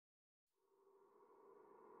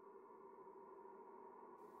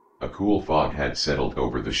cool fog had settled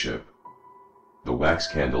over the ship. The wax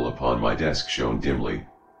candle upon my desk shone dimly,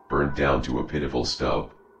 burned down to a pitiful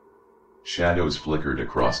stub. Shadows flickered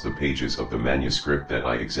across the pages of the manuscript that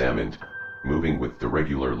I examined, moving with the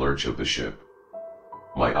regular lurch of the ship.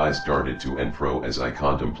 My eyes darted to and fro as I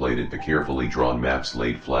contemplated the carefully drawn maps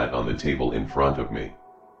laid flat on the table in front of me.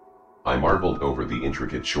 I marveled over the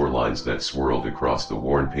intricate shorelines that swirled across the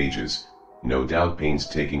worn pages, no doubt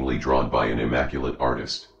painstakingly drawn by an immaculate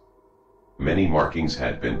artist. Many markings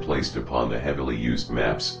had been placed upon the heavily used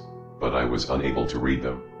maps, but I was unable to read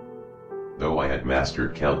them. Though I had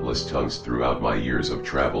mastered countless tongues throughout my years of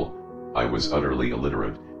travel, I was utterly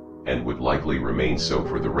illiterate, and would likely remain so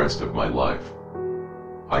for the rest of my life.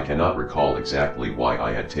 I cannot recall exactly why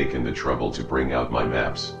I had taken the trouble to bring out my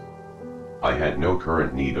maps. I had no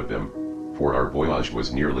current need of them, for our voyage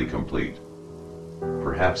was nearly complete.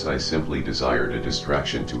 Perhaps I simply desired a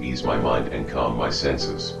distraction to ease my mind and calm my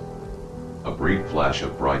senses. A brief flash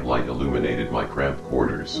of bright light illuminated my cramped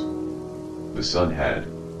quarters. The sun had,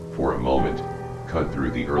 for a moment, cut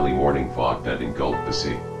through the early morning fog that engulfed the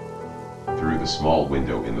sea. Through the small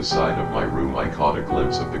window in the side of my room I caught a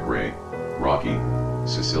glimpse of the gray, rocky,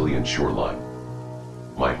 Sicilian shoreline.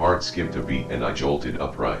 My heart skipped a beat and I jolted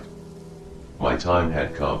upright. My time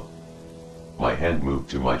had come. My hand moved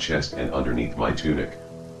to my chest and underneath my tunic,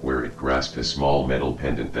 where it grasped a small metal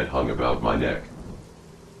pendant that hung about my neck.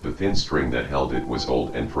 The thin string that held it was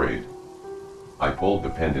old and frayed. I pulled the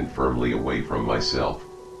pendant firmly away from myself,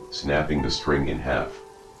 snapping the string in half.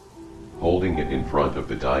 Holding it in front of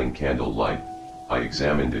the dying candle light, I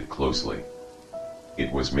examined it closely.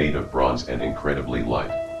 It was made of bronze and incredibly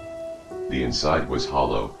light. The inside was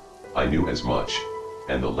hollow, I knew as much,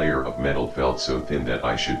 and the layer of metal felt so thin that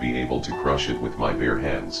I should be able to crush it with my bare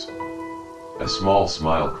hands. A small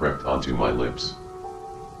smile crept onto my lips.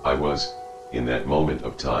 I was, in that moment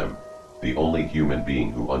of time, the only human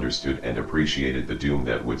being who understood and appreciated the doom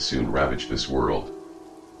that would soon ravage this world.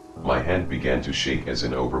 My hand began to shake as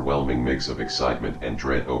an overwhelming mix of excitement and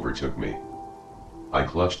dread overtook me. I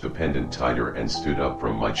clutched the pendant tighter and stood up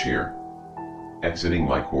from my chair. Exiting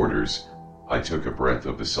my quarters, I took a breath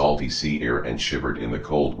of the salty sea air and shivered in the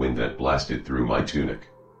cold wind that blasted through my tunic.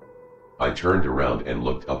 I turned around and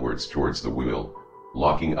looked upwards towards the wheel,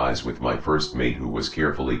 locking eyes with my first mate who was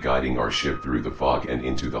carefully guiding our ship through the fog and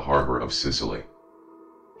into the harbor of Sicily.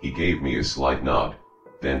 He gave me a slight nod,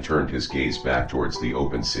 then turned his gaze back towards the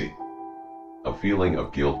open sea. A feeling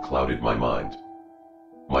of guilt clouded my mind.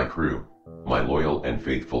 My crew, my loyal and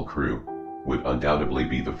faithful crew, would undoubtedly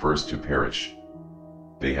be the first to perish.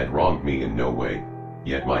 They had wronged me in no way,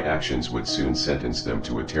 yet my actions would soon sentence them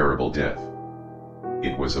to a terrible death.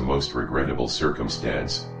 It was a most regrettable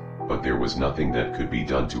circumstance, but there was nothing that could be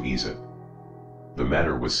done to ease it. The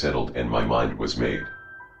matter was settled and my mind was made.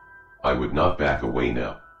 I would not back away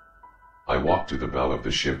now. I walked to the bow of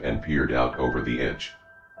the ship and peered out over the edge.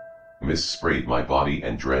 Mist sprayed my body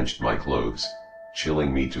and drenched my clothes,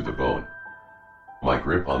 chilling me to the bone. My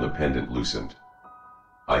grip on the pendant loosened.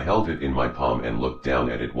 I held it in my palm and looked down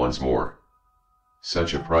at it once more.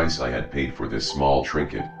 Such a price I had paid for this small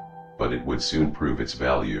trinket, but it would soon prove its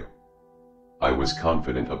value. I was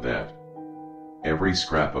confident of that. Every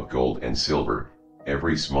scrap of gold and silver,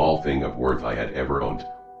 every small thing of worth I had ever owned,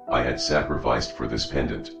 I had sacrificed for this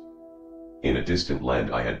pendant. In a distant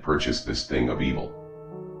land I had purchased this thing of evil.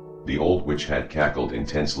 The old witch had cackled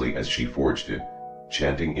intensely as she forged it,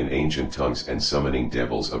 chanting in ancient tongues and summoning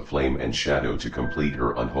devils of flame and shadow to complete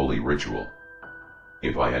her unholy ritual.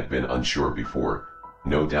 If I had been unsure before,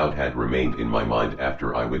 no doubt had remained in my mind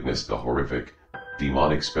after I witnessed the horrific,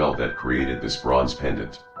 demonic spell that created this bronze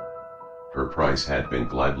pendant. Her price had been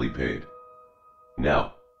gladly paid.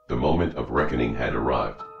 Now, the moment of reckoning had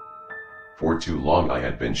arrived. For too long I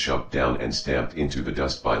had been shoved down and stamped into the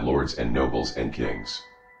dust by lords and nobles and kings.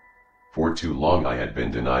 For too long I had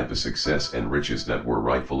been denied the success and riches that were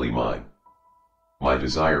rightfully mine. My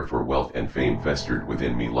desire for wealth and fame festered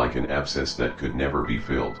within me like an abscess that could never be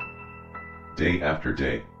filled. Day after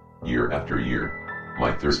day, year after year,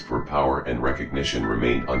 my thirst for power and recognition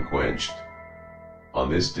remained unquenched. On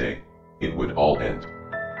this day, it would all end.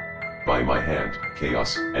 By my hand,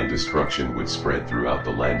 chaos and destruction would spread throughout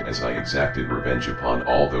the land as I exacted revenge upon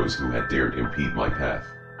all those who had dared impede my path.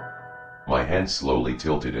 My hand slowly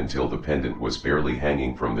tilted until the pendant was barely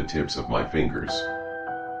hanging from the tips of my fingers.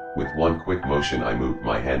 With one quick motion I moved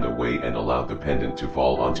my hand away and allowed the pendant to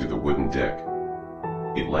fall onto the wooden deck.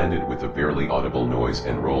 It landed with a barely audible noise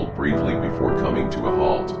and rolled briefly before coming to a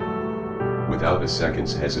halt. Without a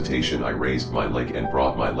second's hesitation I raised my leg and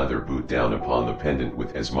brought my leather boot down upon the pendant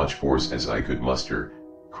with as much force as I could muster,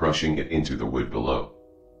 crushing it into the wood below.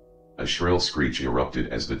 A shrill screech erupted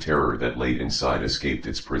as the terror that laid inside escaped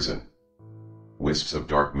its prison. Wisps of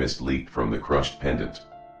dark mist leaked from the crushed pendant.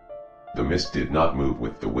 The mist did not move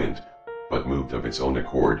with the wind, but moved of its own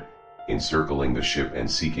accord, encircling the ship and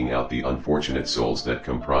seeking out the unfortunate souls that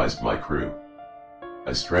comprised my crew.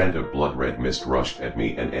 A strand of blood-red mist rushed at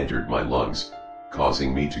me and entered my lungs,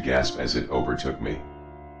 causing me to gasp as it overtook me.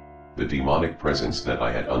 The demonic presence that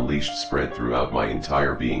I had unleashed spread throughout my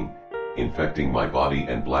entire being, infecting my body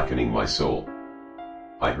and blackening my soul.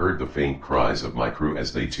 I heard the faint cries of my crew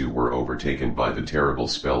as they too were overtaken by the terrible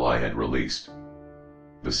spell I had released.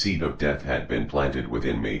 The seed of death had been planted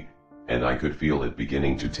within me, and I could feel it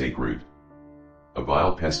beginning to take root. A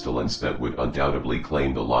vile pestilence that would undoubtedly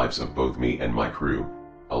claim the lives of both me and my crew,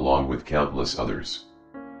 along with countless others.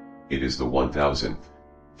 It is the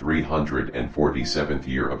 1347th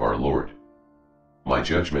year of our Lord. My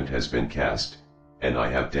judgment has been cast, and I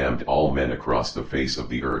have damned all men across the face of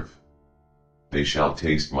the earth. They shall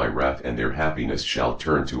taste my wrath and their happiness shall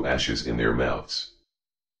turn to ashes in their mouths.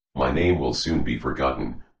 My name will soon be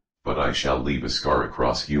forgotten, but I shall leave a scar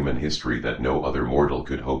across human history that no other mortal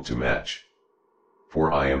could hope to match.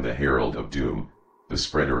 For I am the herald of doom, the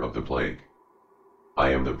spreader of the plague. I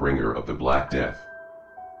am the bringer of the Black Death.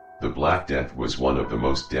 The Black Death was one of the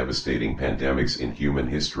most devastating pandemics in human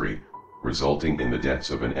history, resulting in the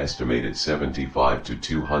deaths of an estimated 75 to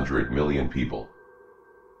 200 million people.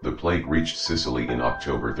 The plague reached Sicily in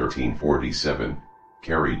October 1347,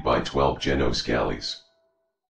 carried by 12 Genoscales.